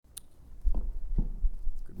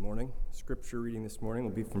Morning. Scripture reading this morning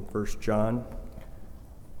will be from 1 John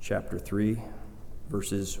chapter 3,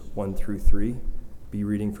 verses 1 through 3. Be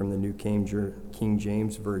reading from the New King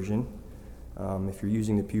James Version. If you're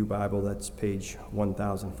using the Pew Bible, that's page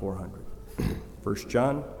 1400. 1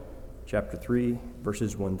 John chapter 3,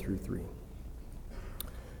 verses 1 through 3.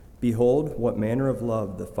 Behold, what manner of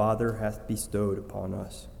love the Father hath bestowed upon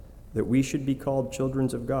us, that we should be called children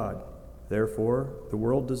of God. Therefore, the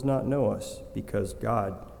world does not know us, because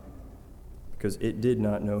it did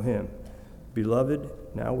not know him. Beloved,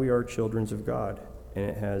 now we are children of God, and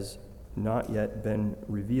it has not yet been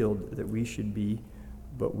revealed that we should be,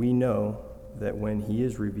 but we know that when he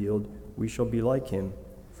is revealed, we shall be like him,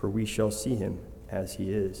 for we shall see him as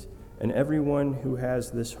he is. And everyone who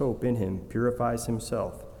has this hope in him purifies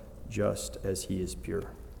himself, just as he is pure.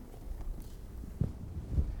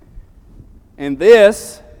 And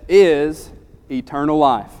this is eternal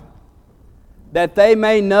life, that they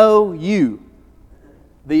may know you,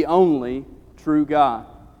 the only true God,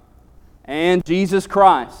 and Jesus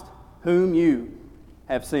Christ, whom you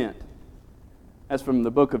have sent. That's from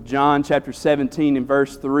the book of John, chapter 17, and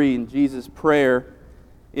verse 3, in Jesus' prayer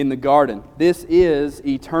in the garden. This is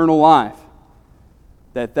eternal life,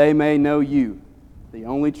 that they may know you, the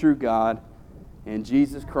only true God, and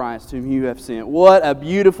Jesus Christ, whom you have sent. What a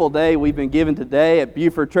beautiful day we've been given today at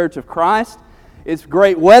Buford Church of Christ. It's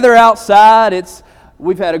great weather outside.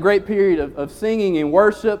 We've had a great period of singing and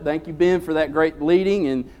worship. Thank you, Ben, for that great leading.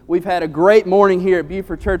 And we've had a great morning here at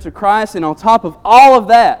Buford Church of Christ. And on top of all of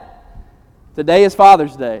that, today is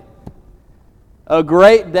Father's Day. A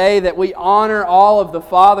great day that we honor all of the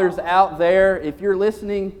fathers out there. If you're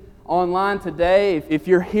listening online today, if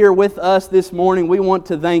you're here with us this morning, we want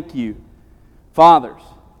to thank you, fathers,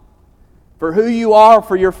 for who you are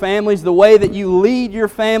for your families, the way that you lead your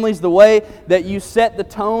families, the way that you set the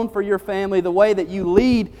tone for your family, the way that you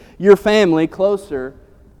lead your family closer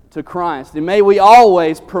to Christ. And may we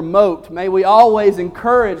always promote, may we always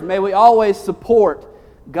encourage, may we always support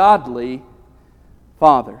godly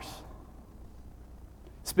fathers.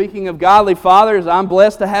 Speaking of godly fathers, I'm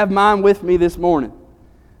blessed to have mine with me this morning.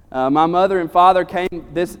 My mother and father came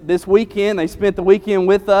this weekend. They spent the weekend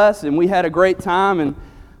with us, and we had a great time. And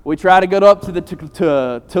we tried to go up to the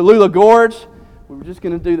Tallulah Gorge. We were just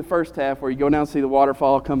going to do the first half where you go down and see the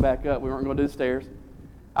waterfall, come back up. We weren't going to do the stairs.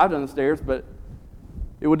 I've done the stairs, but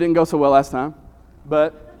it didn't go so well last time.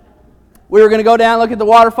 But we were going to go down, look at the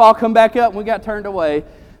waterfall, come back up, and we got turned away.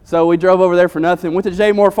 So we drove over there for nothing. Went to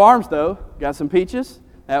J. Moore Farms, though. Got some peaches.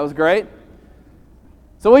 That was great.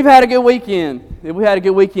 So we've had a good weekend. We had a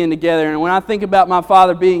good weekend together. And when I think about my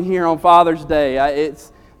father being here on Father's Day,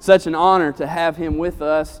 it's such an honor to have him with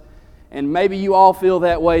us. And maybe you all feel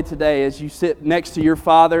that way today as you sit next to your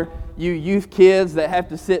father. You youth kids that have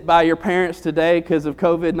to sit by your parents today because of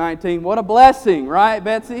COVID-19. What a blessing, right,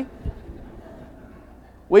 Betsy?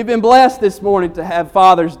 We've been blessed this morning to have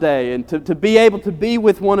Father's Day and to be able to be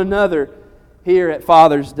with one another here at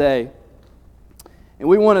Father's Day. And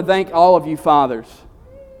we want to thank all of you fathers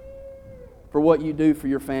for what you do for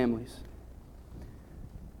your families.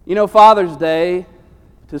 You know, Father's Day,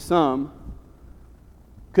 to some,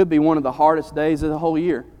 could be one of the hardest days of the whole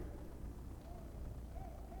year.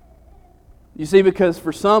 You see, because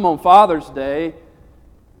for some on Father's Day,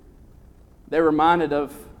 they're reminded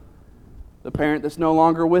of the parent that's no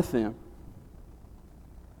longer with them.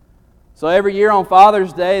 So every year on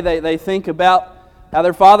Father's Day, they think about how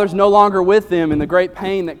their father's no longer with them and the great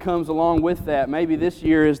pain that comes along with that. Maybe this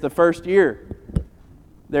year is the first year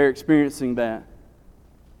they're experiencing that.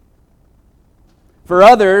 For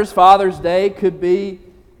others, Father's Day could be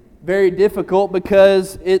very difficult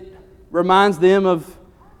because it reminds them of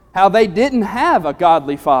how they didn't have a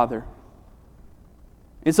godly father.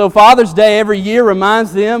 And so Father's Day every year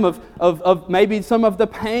reminds them of maybe some of the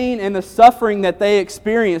pain and the suffering that they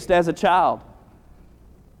experienced as a child.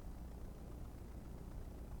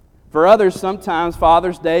 For others, sometimes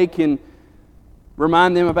Father's Day can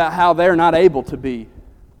remind them about how they're not able to be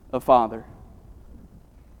a father.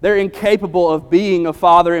 They're incapable of being a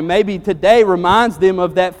father, and maybe today reminds them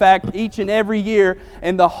of that fact each and every year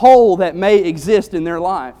and the hole that may exist in their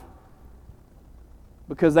life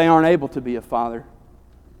because they aren't able to be a father.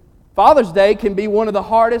 Father's Day can be one of the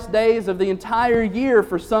hardest days of the entire year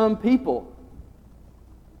for some people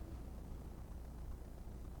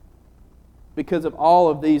because of all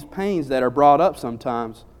of these pains that are brought up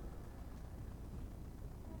sometimes.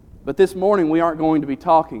 But this morning we aren't going to be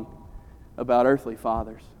talking about earthly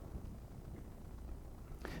fathers.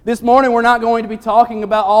 This morning we're not going to be talking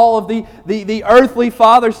about all of the earthly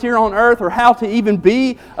fathers here on earth or how to even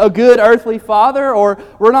be a good earthly father, or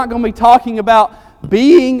we're not going to be talking about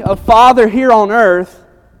being a father here on earth,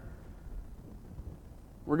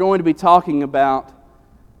 we're going to be talking about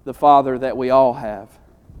the Father that we all have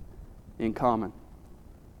in common.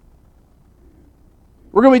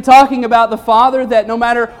 We're going to be talking about the Father that no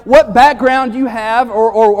matter what background you have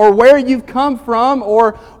or where you've come from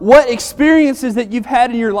or what experiences that you've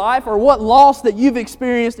had in your life or what loss that you've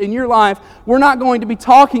experienced in your life, we're not going to be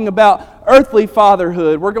talking about earthly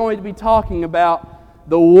fatherhood. We're going to be talking about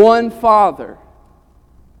the one Father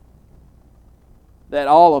that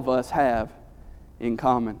all of us have in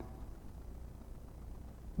common.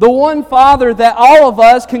 The one Father that all of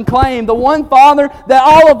us can claim, the one Father that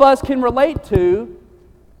all of us can relate to,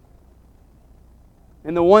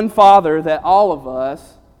 and the one Father that all of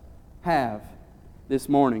us have this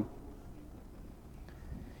morning.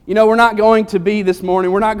 You know, we're not going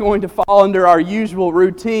to fall under our usual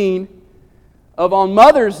routine of on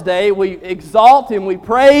Mother's Day we exalt and we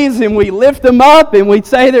praise and we lift them up and we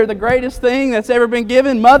say they're the greatest thing that's ever been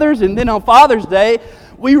given, mothers, and then on Father's Day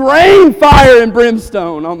we rain fire and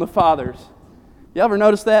brimstone on the fathers. You ever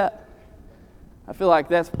notice that? I feel like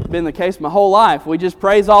that's been the case my whole life. We just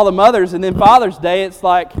praise all the mothers, and then Father's Day, it's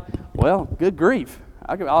like, well, good grief.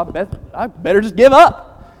 I better just give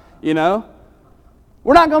up, you know.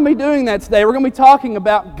 We're not going to be doing that today. We're going to be talking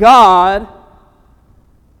about God,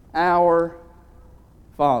 our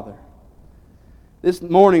Father. This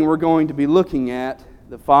morning, we're going to be looking at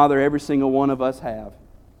the Father every single one of us have.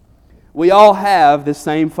 We all have the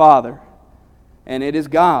same Father, and it is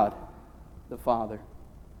God, the Father.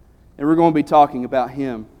 And we're going to be talking about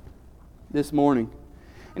Him this morning.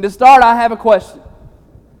 And to start, I have a question.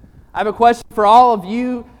 I have a question for all of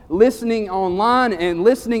you listening online and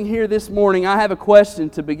listening here this morning. I have a question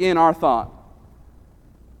to begin our thought.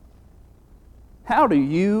 How do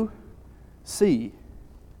you see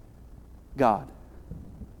God?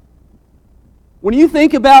 When you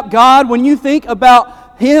think about God, when you think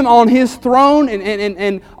about Him on His throne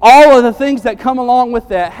and all of the things that come along with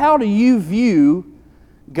that, how do you view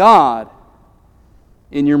God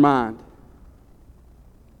in your mind?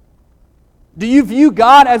 Do you view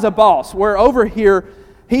God as a boss? Where over here,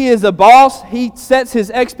 He is a boss. He sets His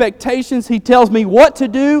expectations. He tells me what to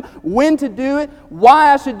do, when to do it,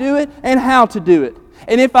 why I should do it, and how to do it.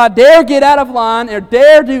 And if I dare get out of line or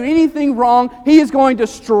dare do anything wrong, He is going to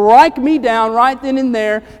strike me down right then and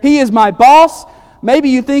there. He is my boss. Maybe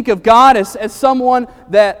you think of God as someone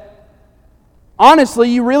that honestly,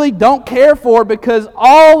 you really don't care for, because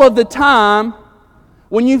all of the time,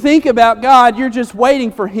 when you think about God, you're just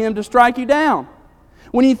waiting for Him to strike you down.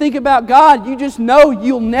 When you think about God, you just know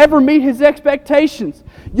you'll never meet His expectations.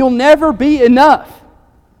 You'll never be enough.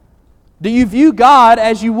 Do you view God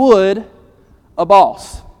as you would a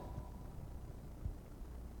boss?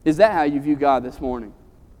 Is that how you view God this morning?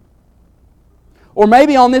 Or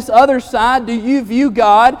maybe on this other side, do you view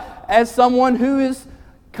God as someone who is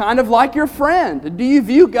kind of like your friend? Do you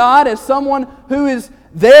view God as someone who is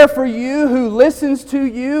there for you, who listens to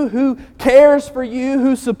you, who cares for you,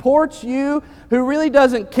 who supports you, who really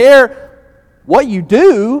doesn't care what you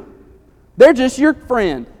do? They're just your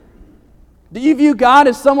friend. Do you view God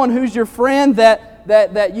as someone who's your friend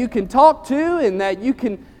that you can talk to and that you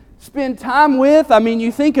can spend time with? I mean,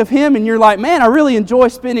 you think of Him and you're like, man, I really enjoy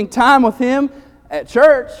spending time with Him at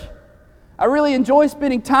church. I really enjoy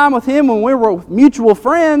spending time with Him when we're mutual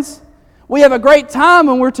friends. We have a great time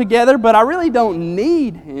when we're together, but I really don't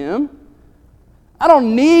need Him. I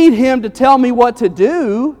don't need Him to tell me what to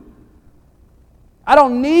do. I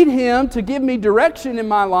don't need Him to give me direction in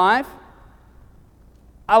my life.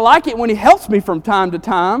 I like it when He helps me from time to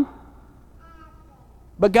time.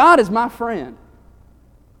 But God is my friend.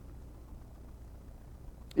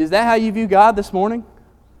 Is that how you view God this morning?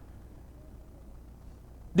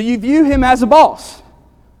 Do you view Him as a boss?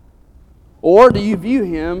 Or do you view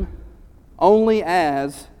Him only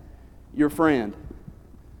as your friend?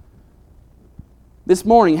 This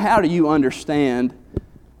morning, how do you understand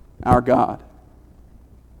our God?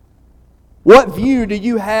 What view do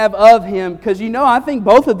you have of Him? Because I think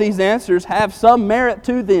both of these answers have some merit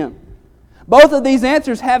to them. Both of these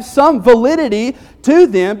answers have some validity to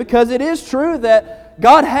them, because it is true that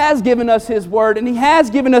God has given us His Word, and He has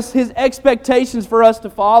given us His expectations for us to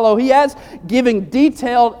follow. He has given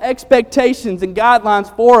detailed expectations and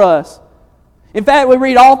guidelines for us. In fact, we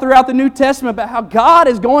read all throughout the New Testament about how God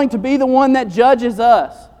is going to be the one that judges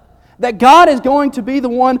us. That God is going to be the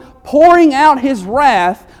one pouring out His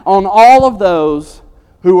wrath on all of those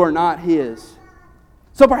who are not His.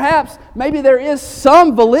 So perhaps, maybe there is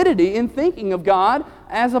some validity in thinking of God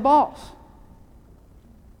as a boss.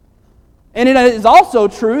 And it is also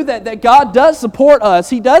true that God does support us.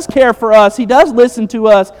 He does care for us. He does listen to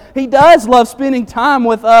us. He does love spending time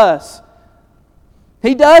with us.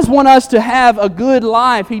 He does want us to have a good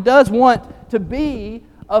life. He does want to be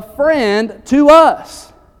a friend to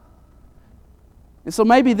us. And so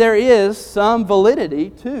maybe there is some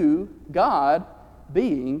validity to God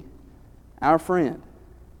being our friend.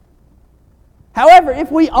 However, if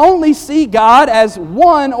we only see God as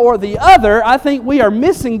one or the other, I think we are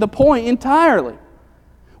missing the point entirely.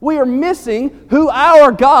 We are missing who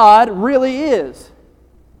our God really is.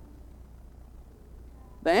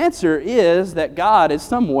 The answer is that God is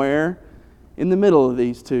somewhere in the middle of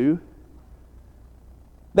these two.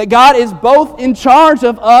 That God is both in charge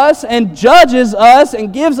of us and judges us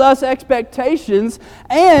and gives us expectations,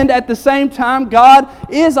 and at the same time God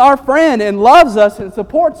is our friend and loves us and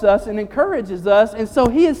supports us and encourages us, and so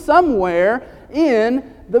He is somewhere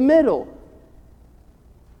in the middle.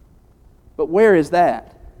 But where is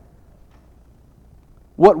that?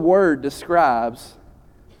 What word describes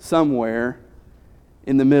somewhere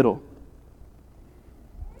in the middle?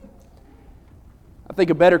 I think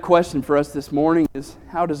a better question for us this morning is,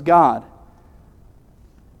 how does God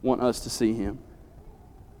want us to see Him?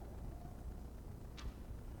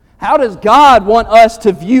 How does God want us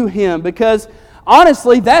to view Him? Because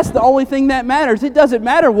honestly, that's the only thing that matters. It doesn't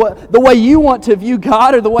matter the way you want to view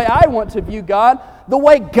God or the way I want to view God. The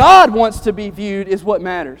way God wants to be viewed is what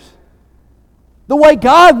matters. The way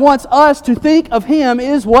God wants us to think of Him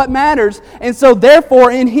is what matters. And so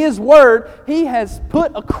therefore, in His Word, He has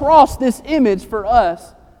put across this image for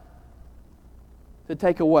us to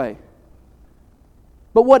take away.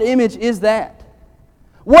 But what image is that?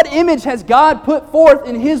 What image has God put forth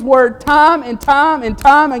in His Word time and time and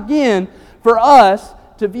time again for us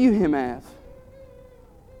to view Him as?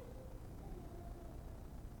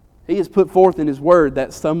 He has put forth in His Word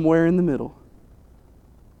that somewhere in the middle.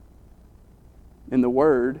 And the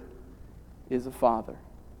Word is a Father.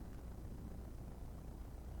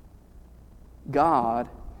 God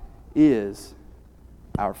is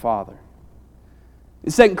our Father.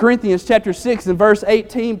 In 2 Corinthians chapter 6 and verse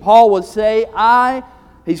 18, Paul would say,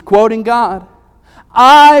 he's quoting God,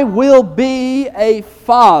 I will be a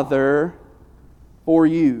father for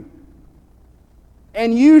you.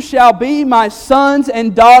 And you shall be my sons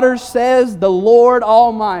and daughters, says the Lord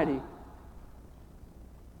Almighty.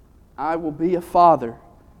 I will be a father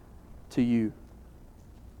to you.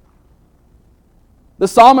 The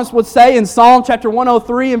psalmist would say in Psalm chapter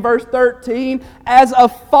 103 and verse 13, as a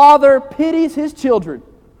father pities his children,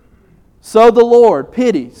 so the Lord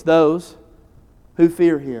pities those who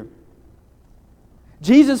fear Him.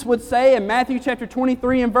 Jesus would say in Matthew chapter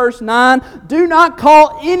 23 and verse 9, do not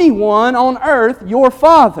call anyone on earth your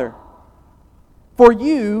father, for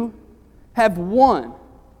you have one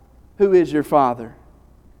who is your Father,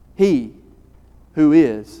 He who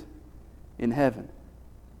is in heaven.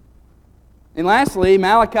 And lastly,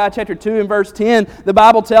 Malachi chapter 2 and verse 10, the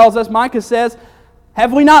Bible tells us, Micah says,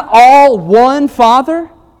 have we not all one Father?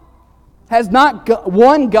 Has not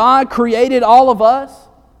one God created all of us?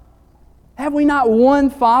 Have we not one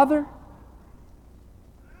Father?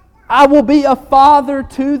 I will be a father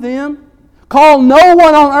to them. Call no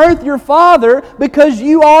one on earth your father, because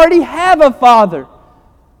you already have a Father,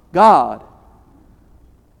 God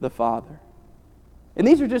the Father. And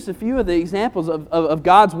these are just a few of the examples of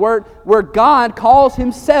God's Word where God calls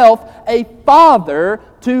Himself a Father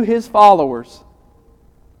to His followers.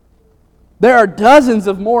 There are dozens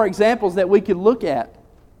of more examples that we could look at.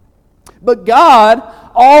 But God,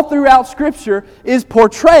 all throughout Scripture, is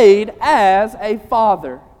portrayed as a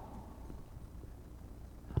Father.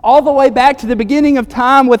 All the way back to the beginning of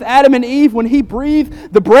time with Adam and Eve, when He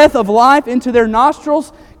breathed the breath of life into their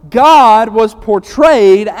nostrils, God was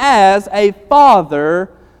portrayed as a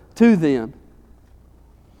father to them.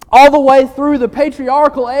 All the way through the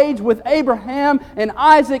patriarchal age with Abraham and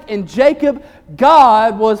Isaac and Jacob,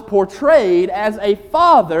 God was portrayed as a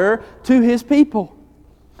father to His people.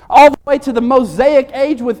 All the way to the Mosaic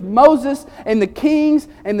age with Moses and the kings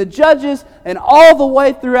and the judges, and all the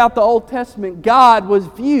way throughout the Old Testament, God was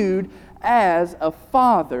viewed as a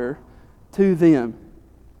father to them.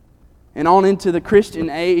 And on into the Christian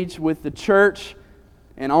age with the church,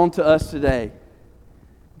 and on to us today.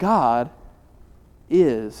 God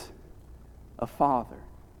is a Father.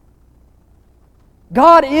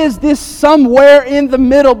 God is this somewhere in the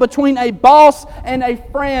middle between a boss and a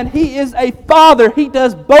friend. He is a Father. He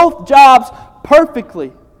does both jobs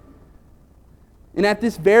perfectly. And at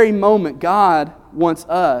this very moment, God wants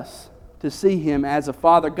us to see Him as a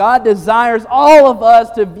Father. God desires all of us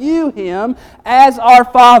to view Him as our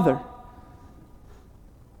Father.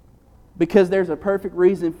 because there's a perfect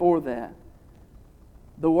reason for that.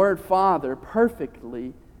 The word Father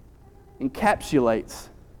perfectly encapsulates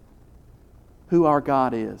who our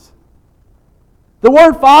God is. The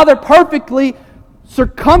word Father perfectly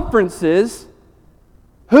circumferences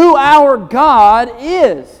who our God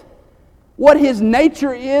is, what His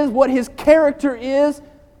nature is, what His character is,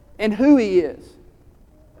 and who He is.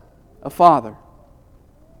 A Father.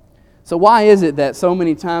 So why is it that so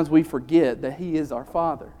many times we forget that He is our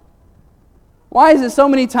Father? Why is it so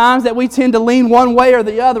many times that we tend to lean one way or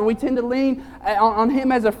the other? We tend to lean on Him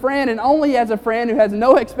as a friend, and only as a friend who has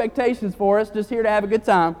no expectations for us, just here to have a good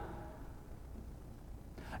time.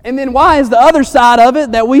 And then why is the other side of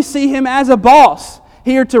it that we see Him as a boss,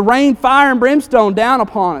 here to rain fire and brimstone down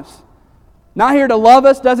upon us? Not here to love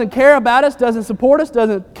us, doesn't care about us, doesn't support us,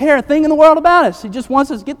 doesn't care a thing in the world about us. He just wants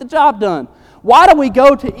us to get the job done. Why do we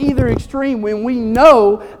go to either extreme when we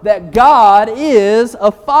know that God is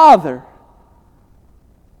a Father?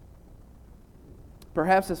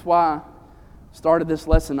 Perhaps that's why I started this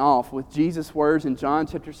lesson off with Jesus' words in John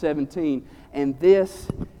chapter 17. And this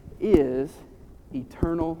is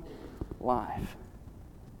eternal life,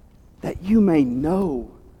 that you may know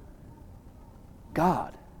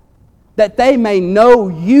God, that they may know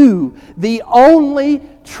you, the only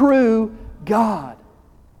true God,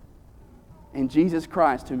 and Jesus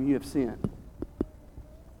Christ whom you have sent.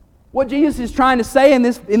 What Jesus is trying to say in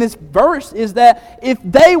this verse is that if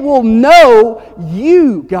they will know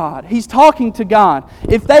you, God, He's talking to God,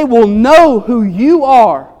 if they will know who you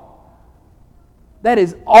are, that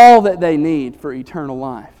is all that they need for eternal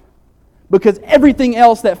life. Because everything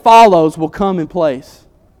else that follows will come in place.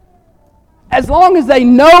 As long as they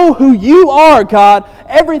know who you are, God,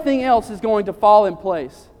 everything else is going to fall in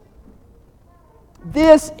place.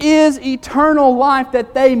 This is eternal life,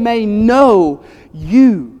 that they may know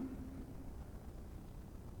you.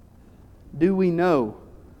 Do we know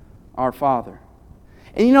our Father?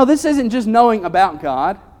 And you know, this isn't just knowing about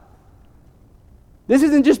God. This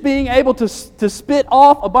isn't just being able to spit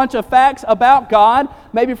off a bunch of facts about God,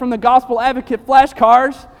 maybe from the Gospel Advocate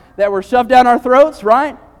flashcards that were shoved down our throats,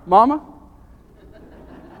 right, Mama?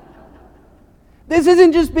 This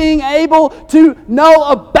isn't just being able to know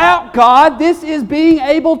about God. This is being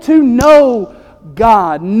able to know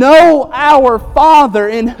God. Know our Father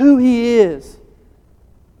and who He is.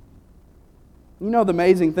 You know the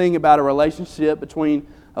amazing thing about a relationship between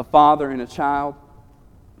a father and a child?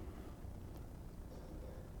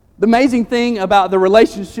 The amazing thing about the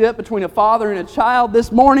relationship between a father and a child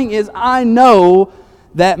this morning is I know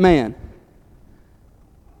that man.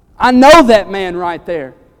 I know that man right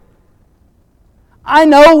there. I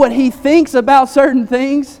know what he thinks about certain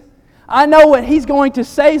things. I know what he's going to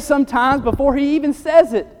say sometimes before he even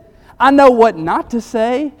says it. I know what not to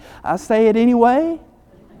say. I say it anyway.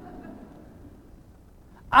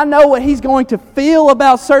 I know what he's going to feel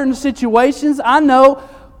about certain situations. I know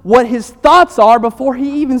what his thoughts are before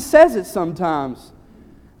he even says it sometimes.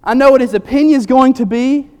 I know what his opinion is going to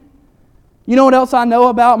be. You know what else I know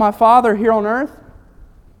about my Father here on earth?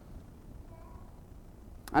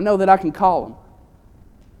 I know that I can call Him,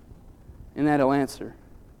 and that He'll answer.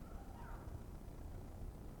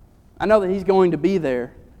 I know that He's going to be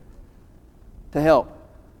there to help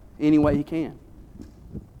any way He can.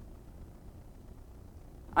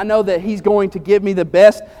 I know that He's going to give me the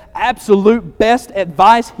best, absolute best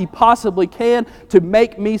advice He possibly can to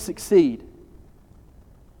make me succeed.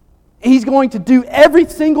 He's going to do every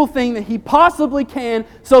single thing that He possibly can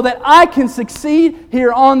so that I can succeed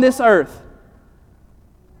here on this earth.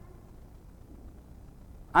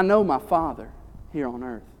 I know my Father here on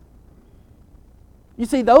earth. You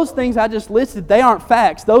see, those things I just listed, they aren't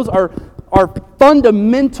facts. Those are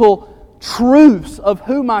fundamental truths of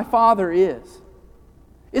who my Father is.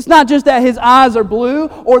 It's not just that His eyes are blue,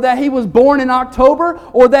 or that He was born in October,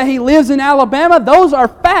 or that He lives in Alabama. Those are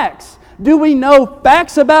facts. Do we know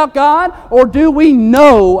facts about God, or do we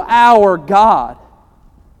know our God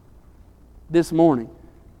this morning?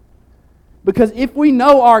 Because if we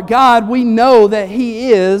know our God, we know that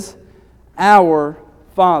He is our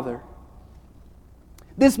Father.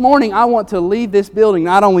 This morning, I want to leave this building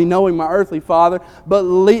not only knowing my earthly Father, but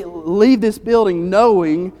leave this building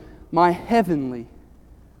knowing my heavenly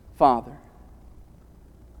Father.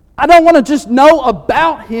 I don't want to just know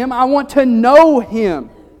about Him, I want to know Him.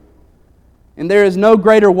 And there is no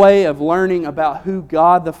greater way of learning about who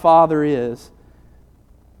God the Father is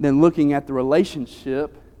than looking at the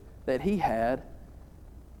relationship that He had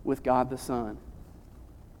with God the Son.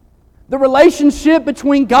 The relationship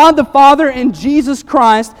between God the Father and Jesus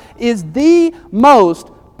Christ is the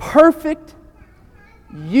most perfect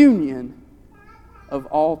union of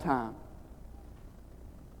all time.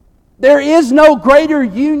 There is no greater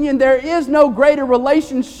union, there is no greater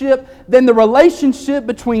relationship than the relationship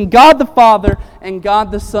between God the Father and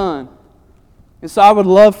God the Son. And so I would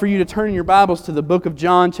love for you to turn in your Bibles to the book of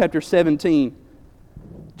John chapter 17.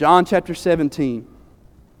 John chapter 17.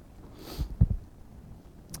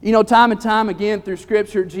 You know, time and time again through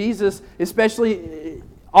Scripture, Jesus, especially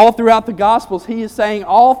all throughout the Gospels, He is saying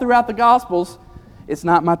all throughout the Gospels, it's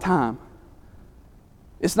not my time.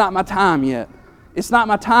 It's not my time yet. It's not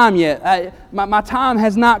my time yet. My time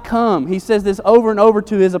has not come. He says this over and over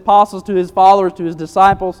to His apostles, to His followers, to His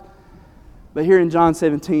disciples. But here in John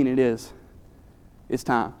 17 it is. It's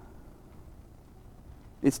time.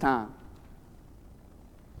 It's time.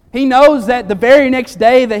 He knows that the very next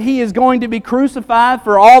day that He is going to be crucified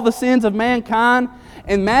for all the sins of mankind.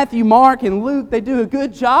 And Matthew, Mark, and Luke, they do a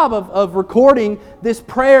good job of recording this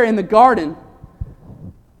prayer in the garden.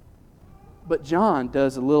 But John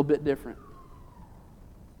does a little bit different.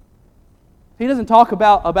 He doesn't talk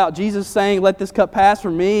about Jesus saying, "Let this cup pass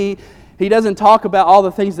from me." He doesn't talk about all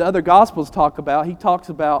the things the other Gospels talk about. He talks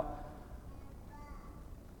about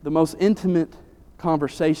the most intimate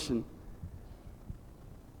conversation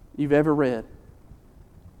you've ever read.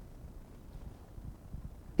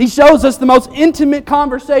 He shows us the most intimate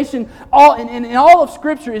conversation in all of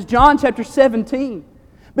Scripture is John chapter 17.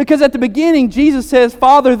 Because at the beginning, Jesus says,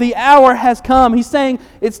 "Father, the hour has come." He's saying,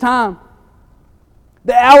 it's time.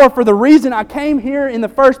 The hour for the reason I came here in the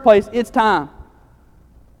first place, it's time.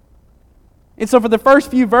 And so for the first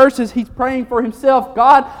few verses, He's praying for Himself.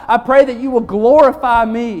 God, I pray that You will glorify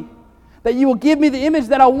me. That You will give me the image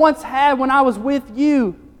that I once had when I was with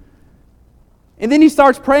You. And then He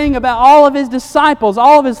starts praying about all of His disciples,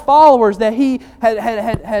 all of His followers, that He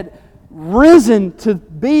had risen to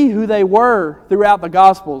be who they were throughout the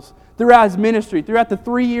Gospels, throughout His ministry, throughout the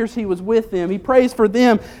 3 years He was with them. He prays for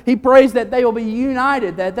them. He prays that they will be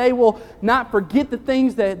united, that they will not forget the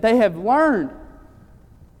things that they have learned.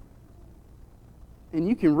 And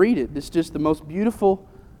you can read it. It's just the most beautiful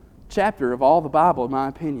chapter of all the Bible, in my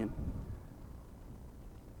opinion.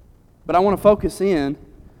 But I want to focus in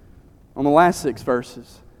on the last 6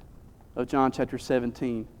 verses of John chapter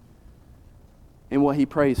 17 and what He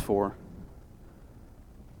prays for.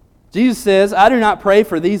 Jesus says, "I do not pray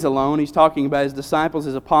for these alone." He's talking about His disciples,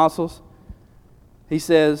 His apostles. He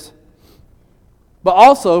says, "but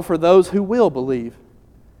also for those who will believe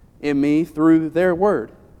in Me through their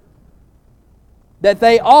word, that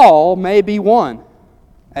they all may be one,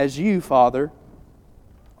 as You, Father,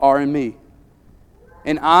 are in Me,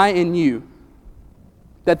 and I in You,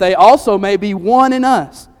 that they also may be one in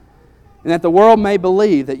Us, and that the world may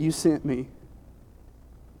believe that You sent Me.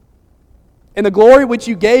 And the glory which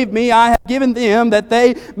You gave Me, I have given them, that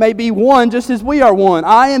they may be one just as We are one,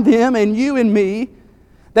 I and them, and You and Me,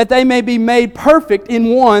 that they may be made perfect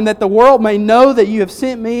in one, that the world may know that You have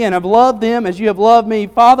sent Me and have loved them as You have loved Me.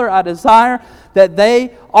 Father, I desire that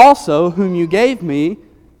they also, whom You gave Me,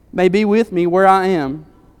 may be with Me where I am,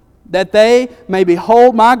 that they may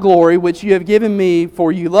behold My glory which You have given Me,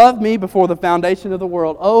 for You loved Me before the foundation of the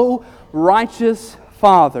world. O righteous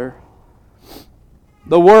Father,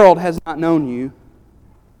 the world has not known You,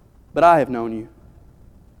 but I have known You.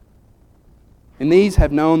 And these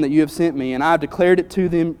have known that You have sent Me, and I have declared it to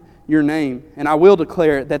them, Your name. And I will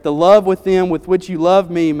declare it, that the love with them with which You loved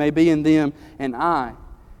Me may be in them, and I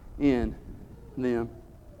in them.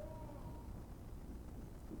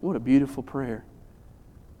 What a beautiful prayer.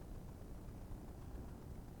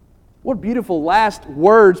 What beautiful last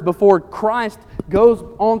words before Christ goes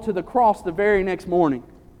onto the cross the very next morning.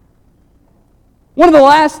 One of the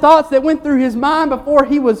last thoughts that went through His mind before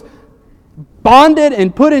He was bonded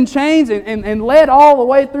and put in chains and led all the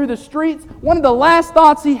way through the streets, one of the last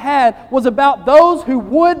thoughts He had was about those who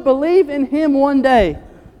would believe in Him one day.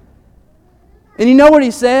 And you know what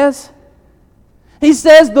He says? He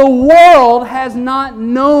says, "The world has not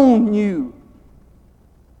known You,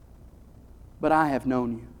 but I have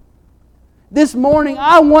known You." This morning,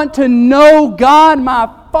 I want to know God, my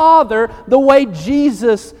Father, the way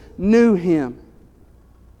Jesus knew Him.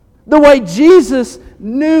 The way Jesus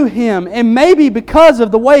knew Him. And maybe because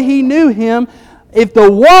of the way He knew Him, if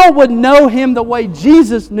the world would know Him the way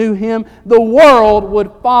Jesus knew Him, the world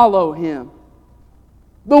would follow Him.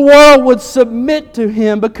 The world would submit to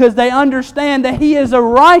Him because they understand that He is a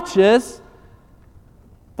righteous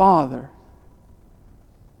Father.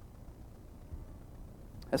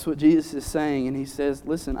 That's what Jesus is saying. And He says,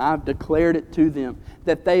 listen, I've declared it to them,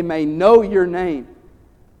 that they may know Your name.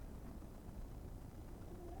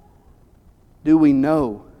 Do we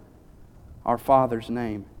know our Father's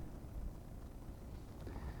name?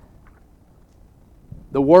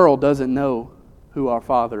 The world doesn't know who our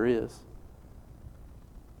Father is.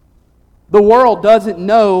 The world doesn't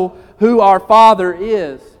know who our Father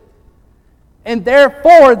is. And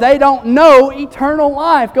therefore, they don't know eternal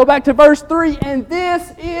life. Go back to verse 3. And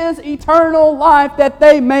this is eternal life, that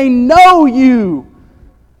they may know you,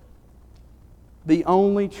 the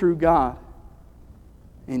only true God,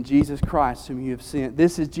 and Jesus Christ whom you have sent.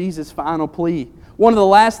 This is Jesus' final plea. One of the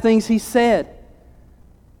last things He said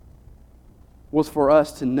was for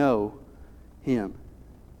us to know Him.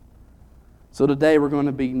 So today we're going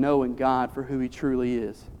to be knowing God for who He truly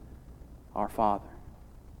is, our Father.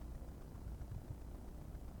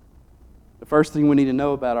 The first thing we need to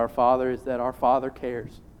know about our Father is that our Father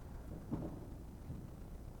cares.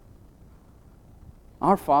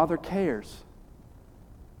 Our Father cares.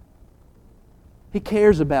 He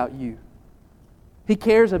cares about you. He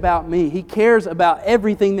cares about me. He cares about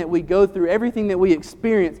everything that we go through, everything that we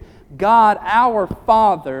experience. God, our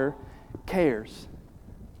Father, cares.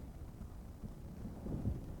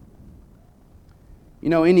 You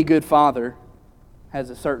know, any good father has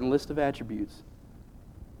a certain list of attributes.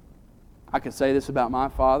 I could say this about my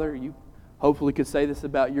father. You hopefully could say this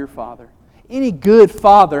about your father. Any good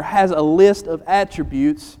father has a list of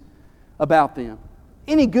attributes about them.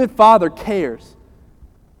 Any good father cares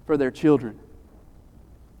for their children.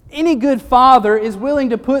 Any good father is willing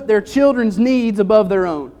to put their children's needs above their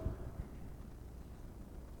own.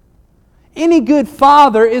 Any good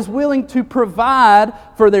father is willing to provide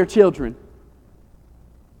for their children.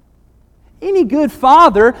 Any good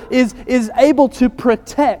father is able to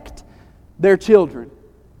protect their children.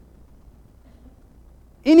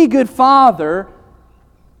 Any good father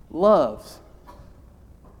loves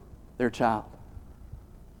their child.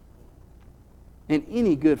 And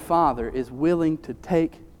any good father is willing to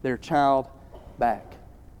take their child back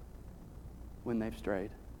when they've strayed.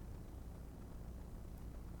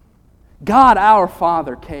 God, our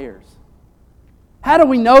Father, cares. How do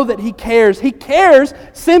we know that He cares? He cares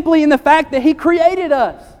simply in the fact that He created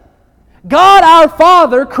us. God, our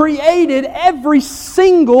Father, created every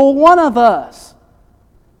single one of us.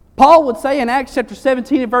 Paul would say in Acts chapter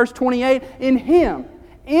 17 and verse 28, in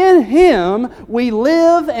Him we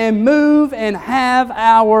live and move and have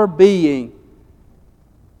our being.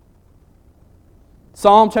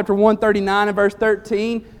 Psalm chapter 139 and verse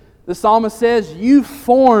 13, the psalmist says, you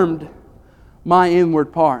formed my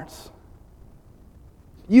inward parts.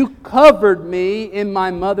 You covered me in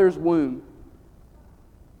my mother's womb.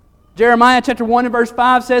 Jeremiah chapter 1 and verse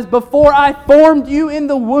 5 says, before I formed you in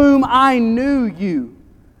the womb, I knew you.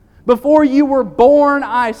 Before you were born,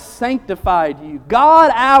 I sanctified you.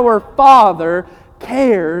 God, our Father,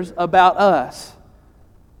 cares about us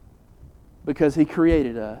because He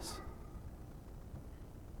created us.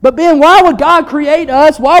 But Ben, why would God create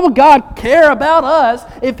us? Why would God care about us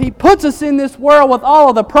if He puts us in this world with all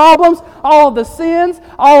of the problems, all of the sins,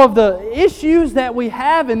 all of the issues that we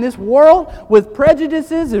have in this world with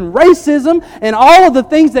prejudices and racism and all of the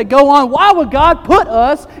things that go on? Why would God put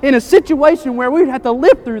us in a situation where we would have to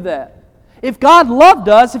live through that? If God loved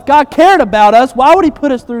us, if God cared about us, why would He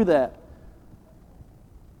put us through that?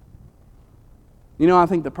 You know, I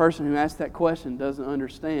think the person who asked that question doesn't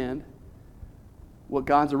understand what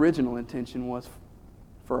God's original intention was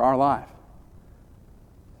for our life.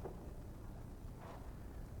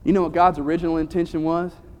 You know what God's original intention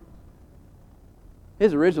was?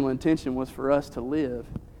 His original intention was for us to live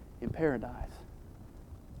in paradise.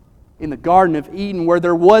 In the Garden of Eden, where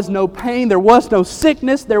there was no pain, there was no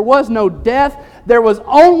sickness, there was no death, there was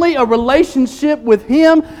only a relationship with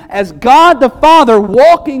Him as God the Father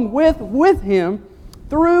walking with Him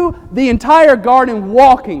through the entire garden,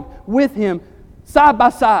 walking with Him side by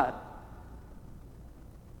side.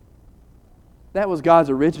 That was God's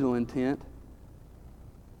original intent.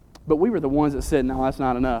 But we were the ones that said, no, that's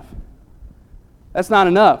not enough. That's not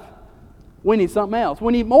enough. We need something else.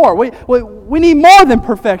 We need more. We need more than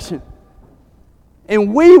perfection.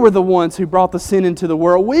 And we were the ones who brought the sin into the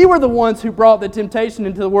world. We were the ones who brought the temptation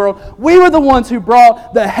into the world. We were the ones who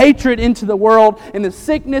brought the hatred into the world, and the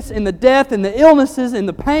sickness and the death and the illnesses and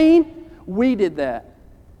the pain. We did that.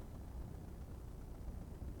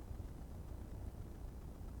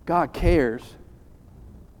 God cares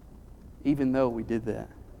even though we did that.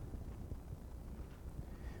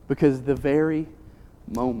 Because the very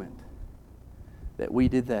moment that we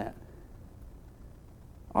did that,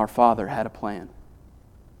 our Father had a plan.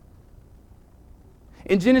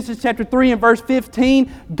 In Genesis chapter 3 and verse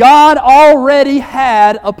 15, God already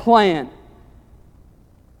had a plan.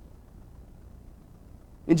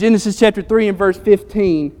 In Genesis chapter 3 and verse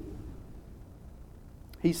 15,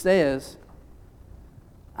 He says,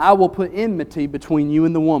 I will put enmity between you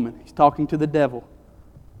and the woman. He's talking to the devil.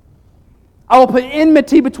 I will put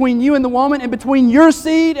enmity between you and the woman, and between your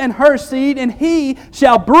seed and her seed, and he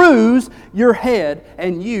shall bruise your head,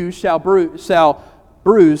 and you shall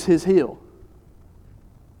bruise his heel.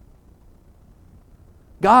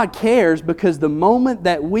 God cares because the moment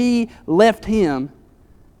that we left Him,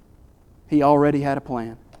 He already had a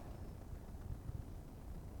plan.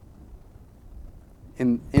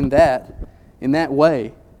 In that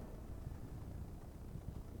way,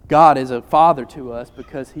 God is a Father to us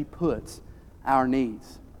because He puts our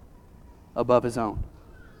needs above His own.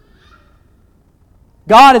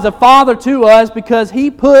 God is a Father to us because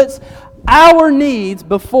He puts our needs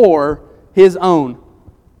before His own.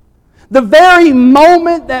 The very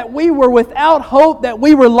moment that we were without hope, that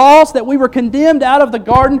we were lost, that we were condemned out of the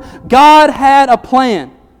garden, God had a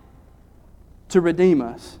plan to redeem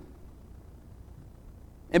us.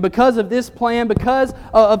 And because of this plan, because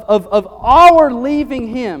of our leaving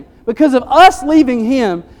Him, because of us leaving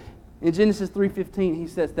Him, in Genesis 3:15, He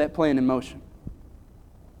sets that plan in motion.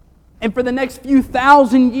 And for the next few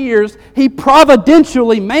thousand years, He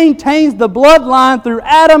providentially maintains the bloodline through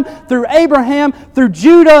Adam, through Abraham, through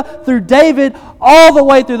Judah, through David, all the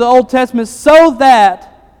way through the Old Testament, so that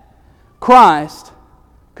Christ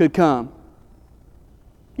could come.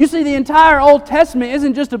 You see, the entire Old Testament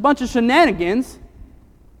isn't just a bunch of shenanigans.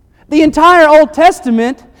 The entire Old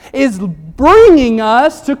Testament is bringing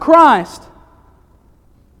us to Christ,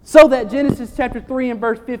 so that Genesis chapter 3 and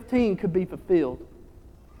verse 15 could be fulfilled.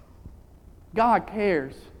 God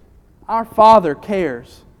cares. Our Father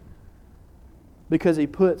cares because He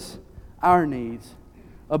puts our needs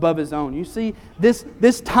above His own. You see,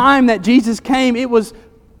 this time that Jesus came, it was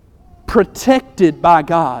protected by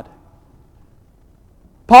God.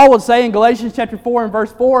 Paul would say in Galatians chapter 4 and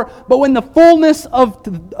verse 4, "But when the fullness of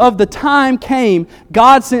the time came,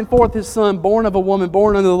 God sent forth His Son, born of a woman,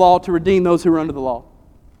 born under the law, to redeem those who were under the law."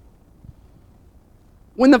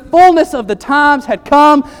 When the fullness of the times had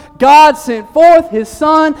come, God sent forth His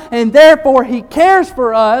Son, and therefore He cares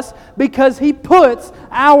for us because He puts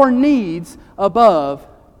our needs above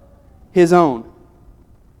His own.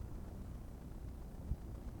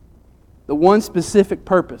 The one specific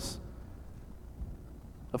purpose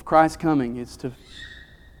of Christ's coming is to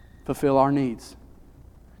fulfill our needs.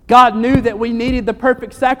 God knew that we needed the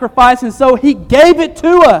perfect sacrifice, and so He gave it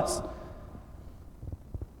to us.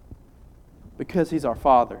 Because He's our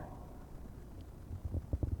Father.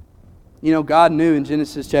 You know, God knew in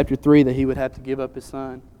Genesis chapter 3 that He would have to give up His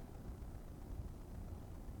Son.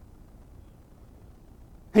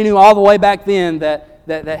 He knew all the way back then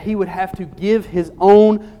that He would have to give His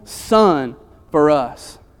own Son for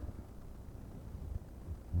us.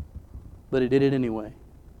 But He did it anyway.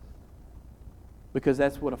 Because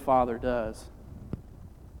that's what a father does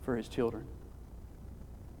for his children.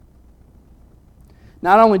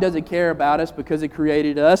 Not only does He care about us because He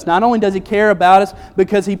created us, not only does He care about us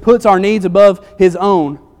because He puts our needs above His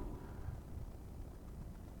own,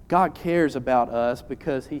 God cares about us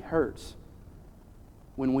because He hurts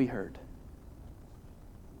when we hurt.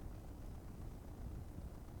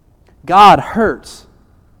 God hurts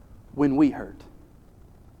when we hurt.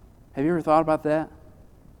 Have you ever thought about that?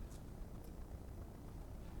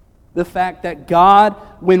 The fact that God,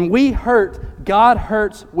 when we hurt, God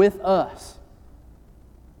hurts with us.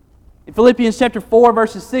 In Philippians chapter 4,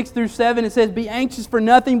 verses 6 through 7, it says, "Be anxious for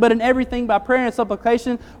nothing, but in everything by prayer and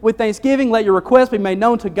supplication with thanksgiving, let your requests be made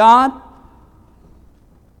known to God.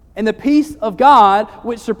 And the peace of God,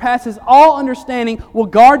 which surpasses all understanding, will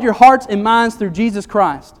guard your hearts and minds through Jesus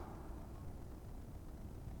Christ."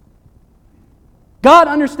 God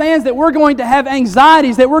understands that we're going to have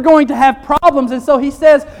anxieties, that we're going to have problems, and so He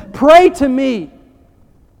says, "Pray to me.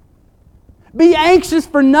 Be anxious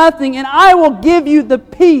for nothing, and I will give you the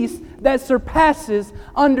peace that surpasses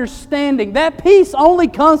understanding." That peace only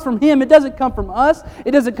comes from Him. It doesn't come from us.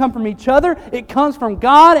 It doesn't come from each other. It comes from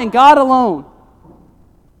God and God alone.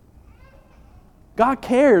 God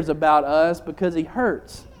cares about us because He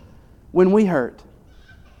hurts when we hurt.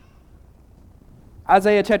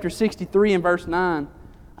 Isaiah chapter 63 and verse 9,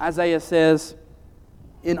 Isaiah says,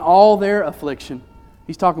 "In all their affliction,"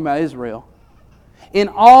 he's talking about Israel, "in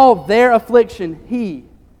all their affliction He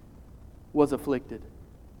was afflicted.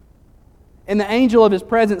 And the angel of His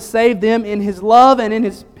presence saved them. In His love and in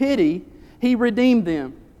His pity He redeemed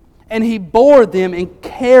them. And He bore them and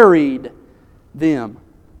carried them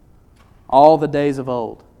all the days of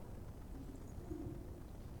old."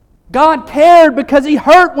 God cared because He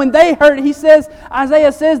hurt when they hurt.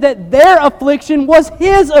 Isaiah says that their affliction was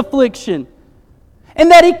His affliction. And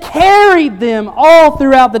that He carried them all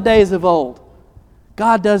throughout the days of old.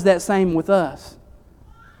 God does that same with us.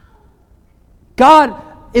 God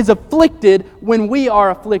is afflicted when we are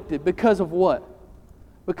afflicted. Because of what?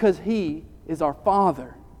 Because He is our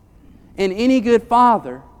Father. And any good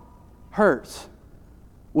father hurts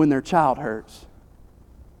when their child hurts.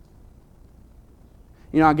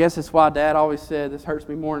 You know, I guess that's why Dad always said, this hurts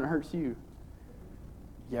me more than it hurts you.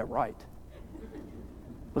 Yeah, right.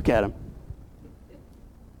 Look at him.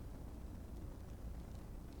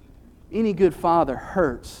 Any good father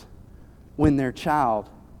hurts when their child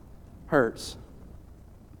hurts.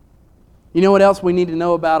 You know what else we need to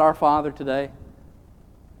know about our Father today?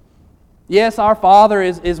 Yes, our Father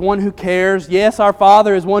is one who cares. Yes, our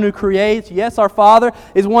Father is one who creates. Yes, our Father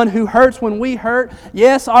is one who hurts when we hurt.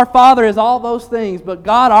 Yes, our Father is all those things. But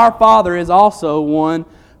God, our Father, is also one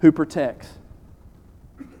who protects.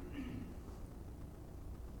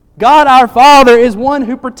 God, our Father, is one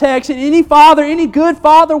who protects. And any father, any good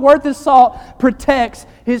father worth his salt, protects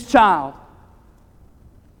his child.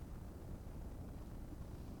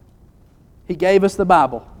 He gave us the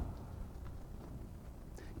Bible.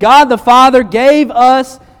 God the Father gave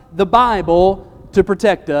us the Bible to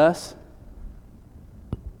protect us.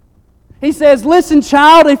 He says, listen,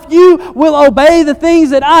 child, if you will obey the things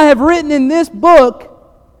that I have written in this book,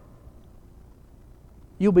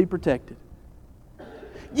 you'll be protected.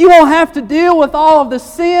 You won't have to deal with all of the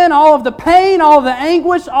sin, all of the pain, all of the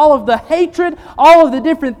anguish, all of the hatred, all of the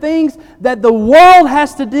different things that the world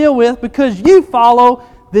has to deal with because you follow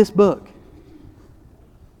this book.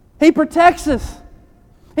 He protects us.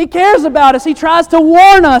 He cares about us. He tries to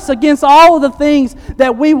warn us against all of the things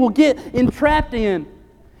that we will get entrapped in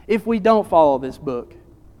if we don't follow this book.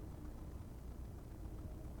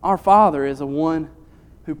 Our Father is the one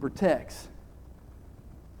who protects,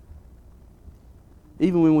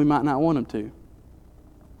 even when we might not want Him to.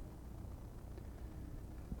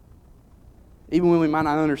 Even when we might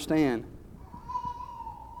not understand.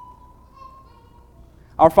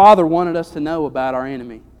 Our Father wanted us to know about our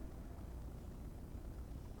enemy.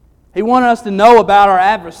 He wanted us to know about our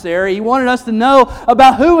adversary. He wanted us to know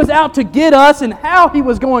about who was out to get us and how he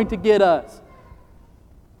was going to get us.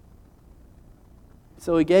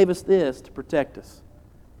 So He gave us this to protect us.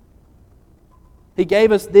 He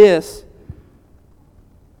gave us this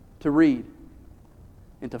to read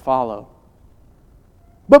and to follow.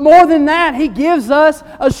 But more than that, He gives us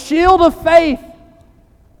a shield of faith.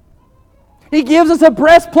 He gives us a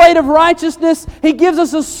breastplate of righteousness. He gives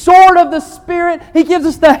us a sword of the Spirit. He gives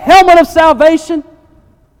us the helmet of salvation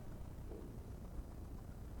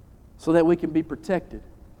so that we can be protected.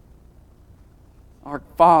 Our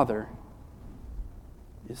Father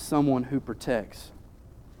is someone who protects.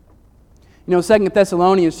 You know, 2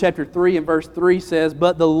 Thessalonians chapter 3 and verse 3 says,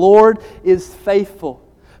 "But the Lord is faithful,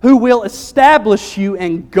 who will establish you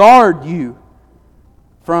and guard you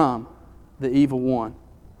from the evil one."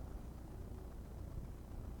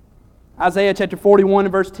 Isaiah chapter 41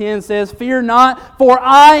 and verse 10 says, "Fear not, for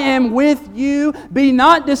I am with you. Be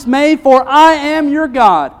not dismayed, for I am your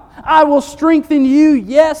God. I will strengthen you.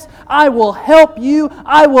 Yes, I will help you.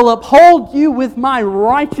 I will uphold you with my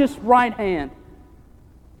righteous right hand."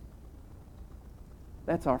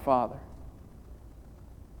 That's our Father.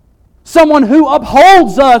 Someone who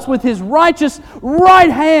upholds us with His righteous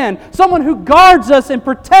right hand. Someone who guards us and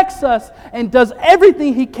protects us and does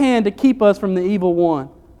everything He can to keep us from the evil one.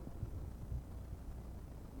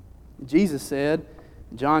 Jesus said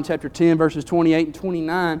in John chapter 10 verses 28 and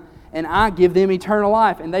 29, "And I give them eternal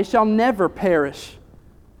life, and they shall never perish.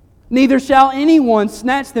 Neither shall anyone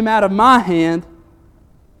snatch them out of my hand.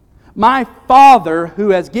 My Father who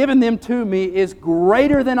has given them to me is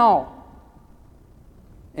greater than all,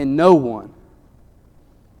 and no one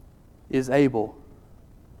is able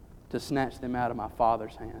to snatch them out of my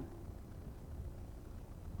Father's hand."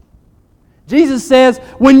 Jesus says,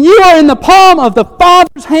 when you are in the palm of the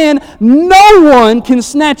Father's hand, no one can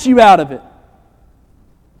snatch you out of it.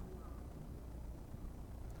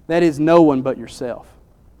 That is, no one but yourself.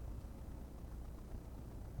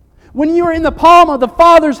 When you are in the palm of the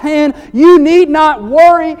Father's hand, you need not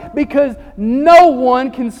worry because no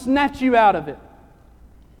one can snatch you out of it.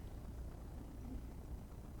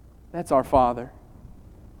 That's our Father.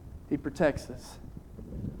 He protects us.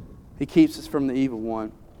 He keeps us from the evil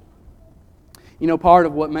one. You know, part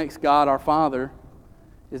of what makes God our Father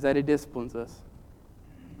is that He disciplines us.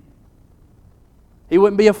 He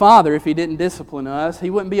wouldn't be a father if He didn't discipline us. He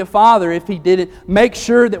wouldn't be a father if He didn't make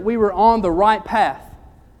sure that we were on the right path.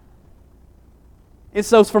 And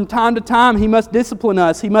so from time to time, He must discipline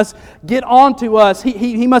us. He must get on to us.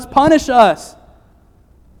 He must punish us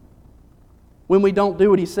when we don't do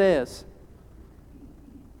what He says.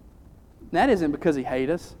 And that isn't because He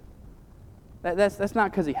hates us. That's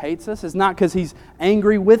not because He hates us. It's not because He's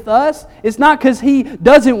angry with us. It's not because He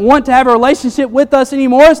doesn't want to have a relationship with us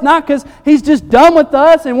anymore. It's not because He's just done with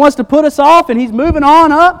us and wants to put us off and He's moving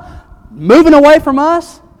on up, moving away from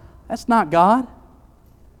us. That's not God.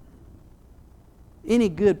 Any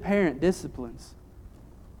good parent disciplines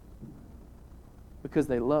because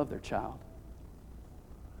they love their child.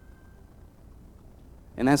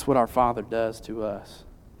 And that's what our Father does to us.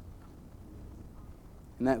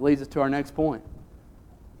 And that leads us to our next point.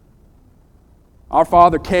 Our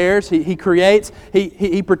Father cares. He creates.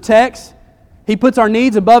 He protects. He puts our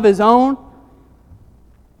needs above His own.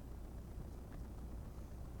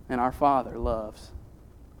 And our Father loves.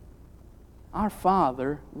 Our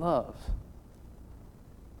Father loves.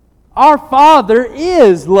 Our Father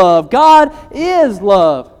is love. God is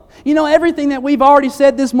love. You know, everything that we've already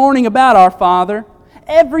said this morning about our Father,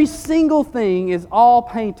 every single thing is all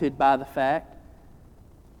painted by the fact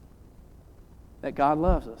that God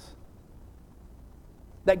loves us.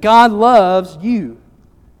 That God loves you.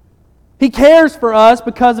 He cares for us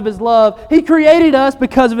because of His love. He created us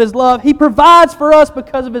because of His love. He provides for us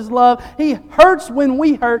because of His love. He hurts when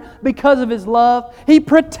we hurt because of His love. He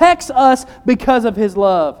protects us because of His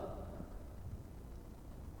love.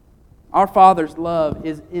 Our Father's love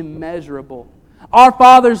is immeasurable. Our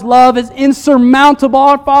Father's love is insurmountable.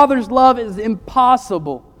 Our Father's love is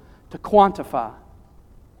impossible to quantify.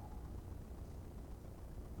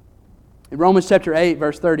 In Romans chapter 8,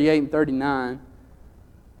 verse 38 and 39,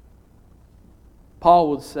 Paul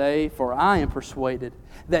would say, "For I am persuaded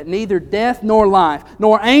that neither death nor life,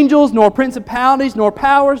 nor angels, nor principalities, nor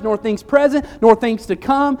powers, nor things present, nor things to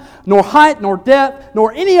come, nor height, nor depth,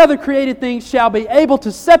 nor any other created thing shall be able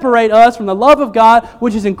to separate us from the love of God,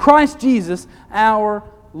 which is in Christ Jesus our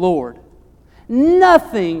Lord."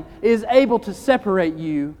 Nothing is able to separate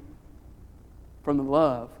you from the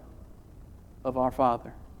love of our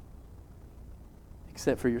Father,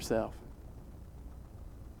 except for yourself.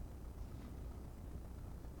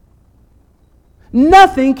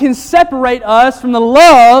 Nothing can separate us from the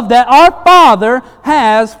love that our Father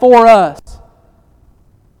has for us.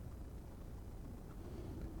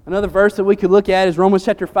 Another verse that we could look at is Romans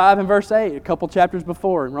chapter 5 and verse 8, a couple chapters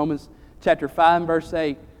before. In Romans chapter 5 and verse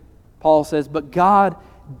 8, Paul says, "But God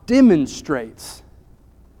demonstrates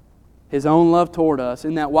His own love toward us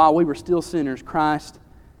in that while we were still sinners, Christ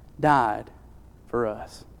died for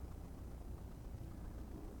us."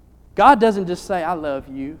 God doesn't just say, "I love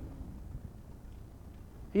you."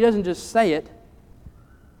 He doesn't just say it.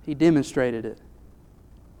 He demonstrated it.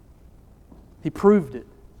 He proved it.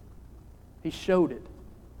 He showed it.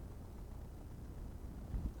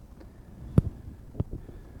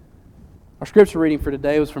 Our scripture reading for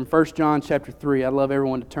today was from 1 John chapter 3. I'd love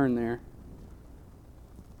everyone to turn there.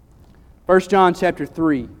 1 John chapter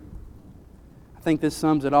 3. I think this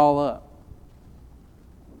sums it all up.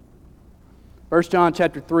 1 John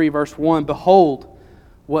chapter 3, verse 1, "Behold,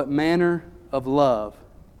 what manner of love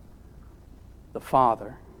the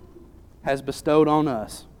Father has bestowed on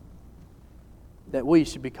us, that we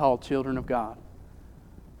should be called children of God.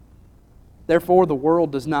 Therefore the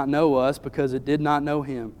world does not know us, because it did not know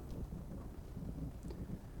Him.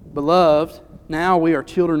 Beloved, now we are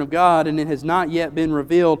children of God, and it has not yet been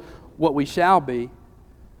revealed what we shall be.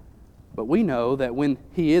 But we know that when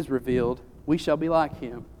He is revealed, we shall be like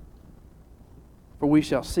Him, for we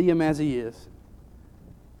shall see Him as He is.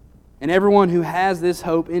 And everyone who has this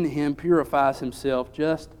hope in Him purifies himself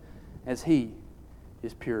just as He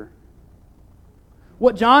is pure."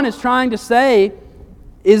 What John is trying to say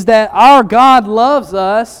is that our God loves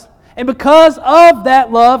us, and because of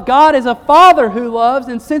that love, God is a Father who loves,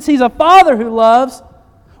 and since He's a Father who loves,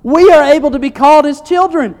 we are able to be called His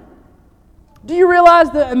children. Do you realize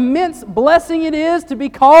the immense blessing it is to be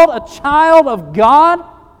called a child of God?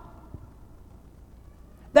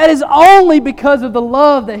 That is only because of the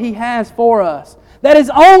love that He has for us. That is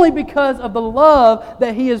only because of the love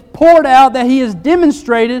that He has poured out, that He has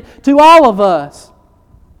demonstrated to all of us,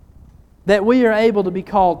 that we are able to be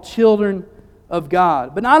called children of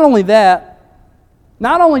God. But not only that,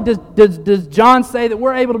 not only does John say that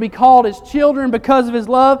we're able to be called His children because of His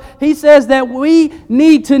love, he says that we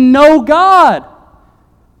need to know God.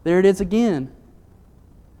 There it is again.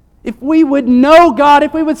 If we would know God,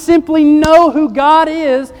 if we would simply know who God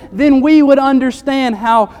is, then we would understand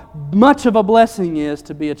how much of a blessing it is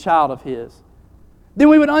to be a child of His. Then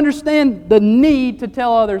we would understand the need to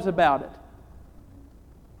tell others about it.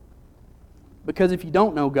 Because if you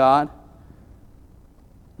don't know God,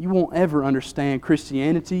 you won't ever understand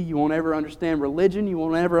Christianity. You won't ever understand religion. You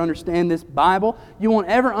won't ever understand this Bible. You won't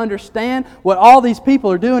ever understand what all these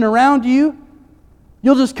people are doing around you.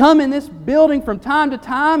 You'll just come in this building from time to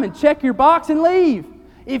time and check your box and leave.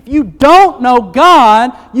 If you don't know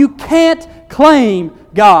God, you can't claim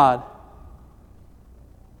God.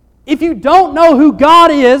 If you don't know who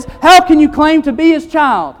God is, how can you claim to be His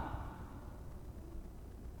child?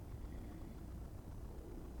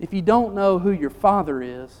 If you don't know who your Father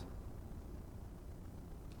is,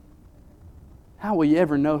 how will you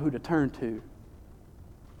ever know who to turn to?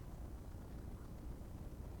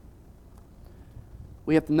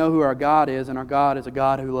 We have to know who our God is, and our God is a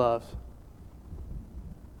God who loves.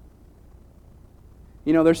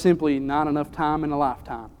 You know, there's simply not enough time in a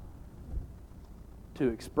lifetime to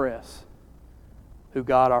express who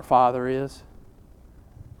God our Father is.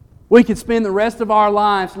 We could spend the rest of our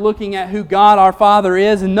lives looking at who God our Father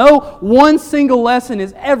is, and no one single lesson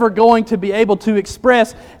is ever going to be able to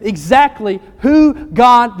express exactly who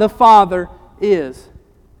God the Father is.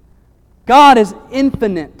 God is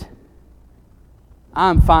infinite.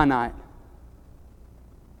 I'm finite.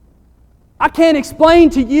 I can't explain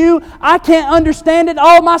to you, I can't understand it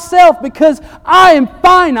all myself because I am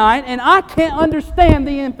finite and I can't understand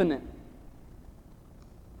the infinite.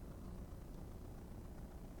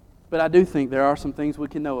 But I do think there are some things we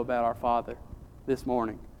can know about our Father this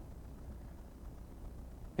morning.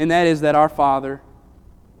 And that is that our Father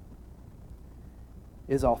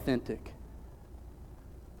is authentic.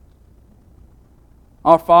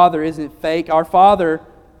 Our Father isn't fake. Our Father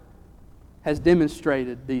has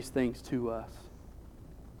demonstrated these things to us.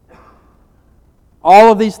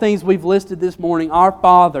 All of these things we've listed this morning, our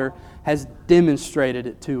Father has demonstrated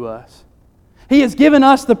it to us. He has given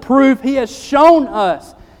us the proof. He has shown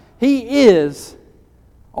us He is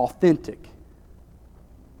authentic.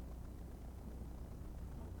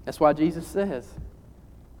 That's why Jesus says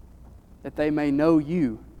that they may know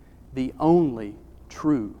you, the only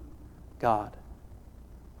true God.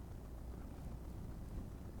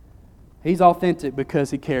 He's authentic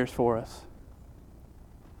because He cares for us.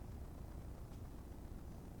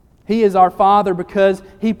 He is our Father because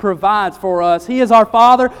He provides for us. He is our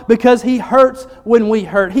Father because He hurts when we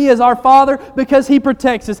hurt. He is our Father because He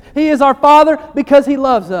protects us. He is our Father because He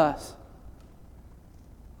loves us.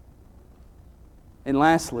 And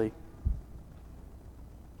lastly,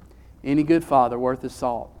 any good father worth his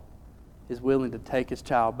salt is willing to take his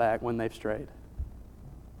child back when they've strayed.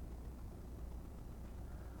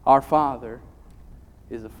 Our Father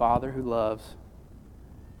is a Father who loves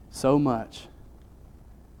so much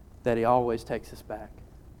that He always takes us back.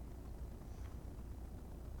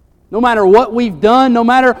 No matter what we've done, no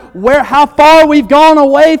matter how far we've gone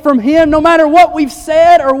away from Him, no matter what we've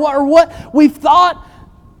said or what we've thought,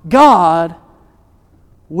 God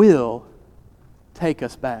will take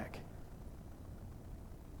us back.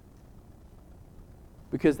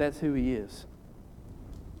 Because that's who He is.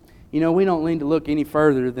 You know, we don't need to look any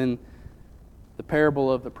further than the parable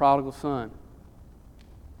of the prodigal son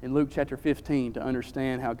in Luke chapter 15 to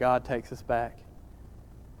understand how God takes us back.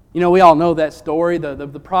 You know, we all know that story. The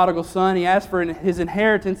prodigal son, he asked for his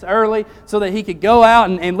inheritance early so that he could go out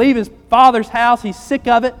and leave his father's house. He's sick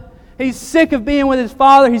of it. He's sick of being with his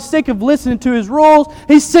father. He's sick of listening to his rules.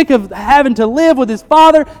 He's sick of having to live with his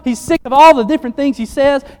father. He's sick of all the different things he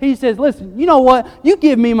says. He says, listen, you know what? You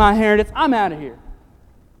give me my inheritance. I'm out of here.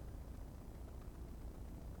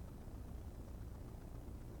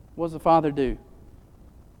 What does the father do?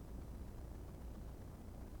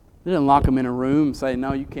 He doesn't lock him in a room and say,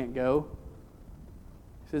 no, you can't go.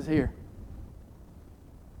 He says, here's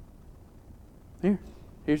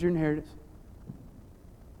your inheritance.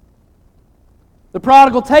 The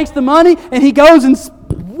prodigal takes the money and he goes and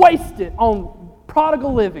wastes it on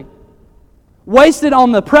prodigal living. Wastes it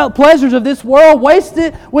on the pleasures of this world. Wastes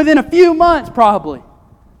it within a few months probably.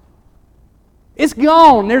 It's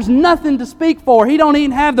gone. There's nothing to speak for. He don't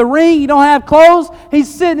even have the ring. He don't have clothes.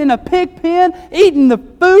 He's sitting in a pig pen eating the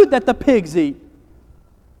food that the pigs eat.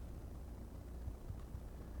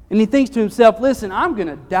 And he thinks to himself, listen, I'm going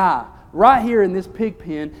to die right here in this pig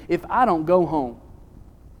pen if I don't go home.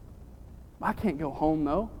 I can't go home,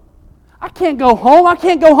 though. I can't go home. I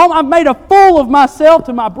can't go home. I've made a fool of myself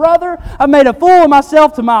to my brother. I've made a fool of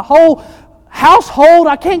myself to my whole household.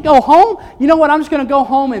 I can't go home. You know what? I'm just going to go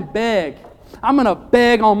home and beg. I'm going to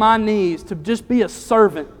beg on my knees to just be a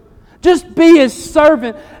servant. Just be His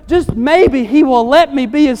servant. Just maybe He will let me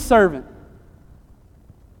be His servant.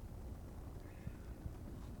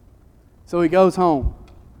 So he goes home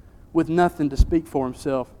with nothing to speak for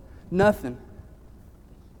himself. Nothing.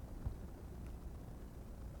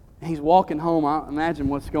 He's walking home. I imagine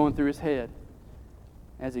what's going through his head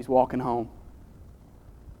as he's walking home.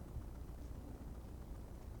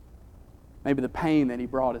 Maybe the pain that he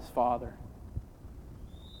brought his father.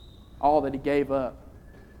 all that He gave up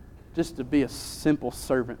just to be a simple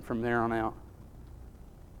servant from there on out.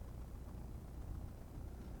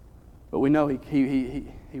 But we know he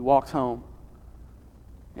walks home.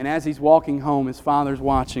 And as He's walking home, His Father's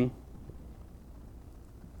watching,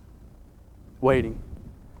 waiting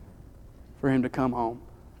for Him to come home.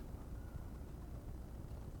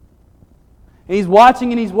 And He's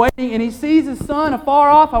watching and He's waiting, and He sees His Son afar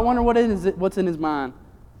off. I wonder what's in His mind.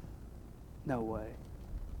 No way.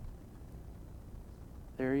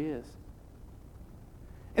 There He is.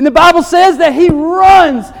 And the Bible says that He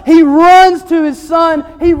runs. He runs to His Son.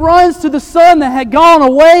 He runs to the Son that had gone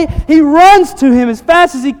away. He runs to Him as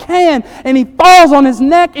fast as He can. And He falls on His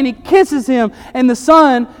neck and He kisses Him. And the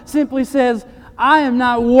Son simply says, I am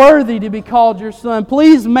not worthy to be called your son.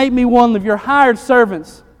 Please make me one of your hired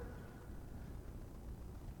servants.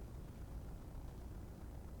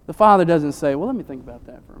 The Father doesn't say, well, let me think about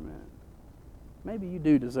that for a minute. Maybe you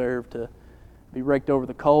do deserve to be raked over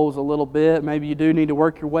the coals a little bit. Maybe you do need to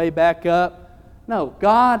work your way back up. No,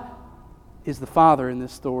 God is the Father in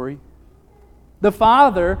this story. The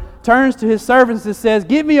Father turns to His servants and says,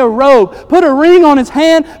 give me a robe, put a ring on his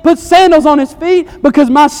hand, put sandals on his feet, because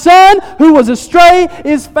my son who was astray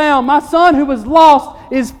is found. My son who was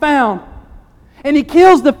lost is found. And He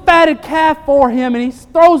kills the fatted calf for him, and He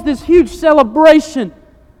throws this huge celebration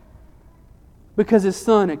because His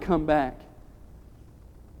son had come back.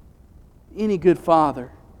 Any good father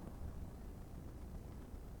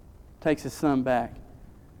takes his son back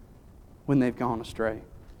when they've gone astray.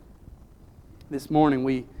 This morning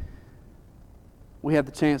we have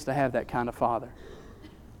the chance to have that kind of father.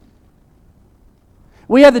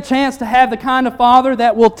 We have the chance to have the kind of Father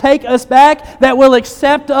that will take us back, that will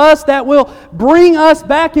accept us, that will bring us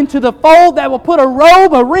back into the fold, that will put a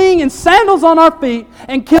robe, a ring, and sandals on our feet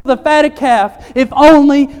and kill the fatted calf, if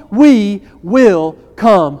only we will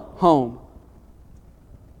come home.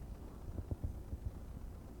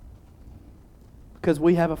 Because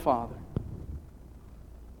we have a Father.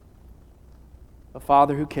 A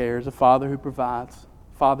Father who cares, a Father who provides,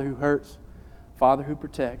 a Father who hurts, a Father who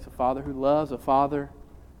protects, a Father who loves, a Father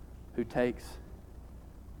who takes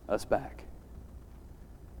us back.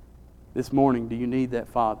 This morning, do you need that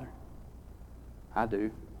Father? I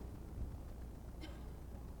do.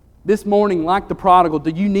 This morning, like the prodigal,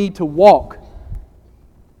 do you need to walk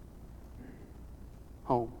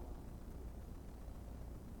home?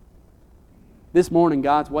 This morning,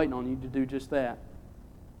 God's waiting on you to do just that.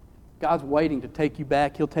 God's waiting to take you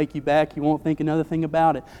back. He'll take you back. You won't think another thing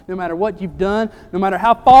about it. No matter what you've done, no matter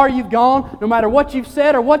how far you've gone, no matter what you've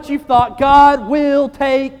said or what you've thought, God will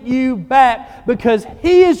take you back because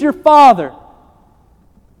He is your Father.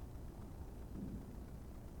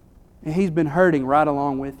 And He's been hurting right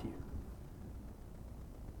along with you.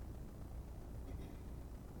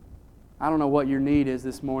 I don't know what your need is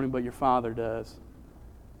this morning, but your Father does.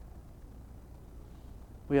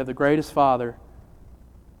 We have the greatest Father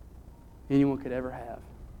anyone could ever have.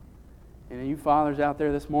 And you fathers out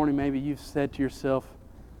there this morning, maybe you've said to yourself,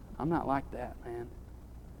 I'm not like that, man.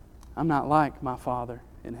 I'm not like my Father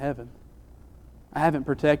in heaven. I haven't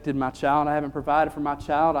protected my child. I haven't provided for my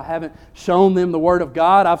child. I haven't shown them the Word of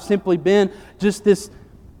God. I've simply been just this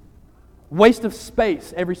waste of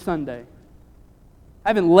space every Sunday. I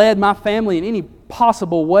haven't led my family in any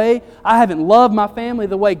possible way. I haven't loved my family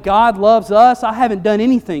the way God loves us. I haven't done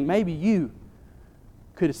anything. Maybe you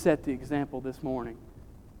could have set the example this morning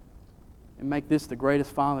and make this the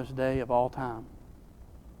greatest Father's Day of all time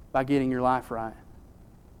by getting your life right,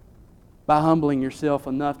 by humbling yourself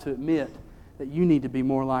enough to admit that you need to be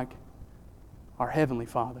more like our Heavenly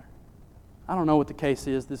Father. I don't know what the case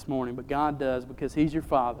is this morning, but God does, because He's your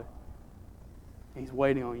Father. He's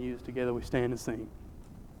waiting on you as together we stand and sing.